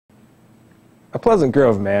A Pleasant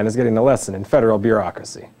Grove man is getting a lesson in federal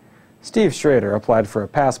bureaucracy. Steve Schrader applied for a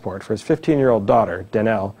passport for his 15-year-old daughter,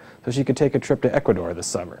 Danelle, so she could take a trip to Ecuador this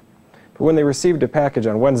summer. But when they received a package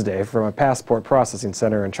on Wednesday from a passport processing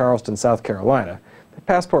center in Charleston, South Carolina, the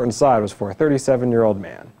passport inside was for a 37-year-old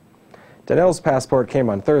man. Danelle's passport came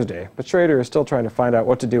on Thursday, but Schrader is still trying to find out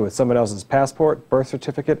what to do with someone else's passport, birth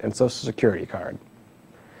certificate, and Social Security card.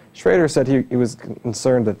 Schrader said he was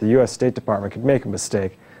concerned that the U.S. State Department could make a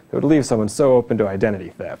mistake that would leave someone so open to identity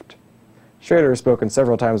theft. Schrader has spoken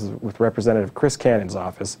several times with Representative Chris Cannon's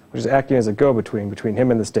office, which is acting as a go-between between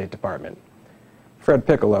him and the State Department. Fred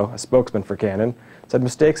Piccolo, a spokesman for Cannon, said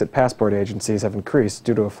mistakes at passport agencies have increased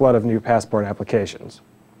due to a flood of new passport applications.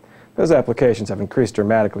 Those applications have increased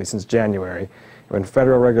dramatically since January, when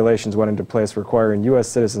federal regulations went into place requiring U.S.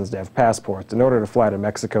 citizens to have passports in order to fly to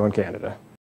Mexico and Canada.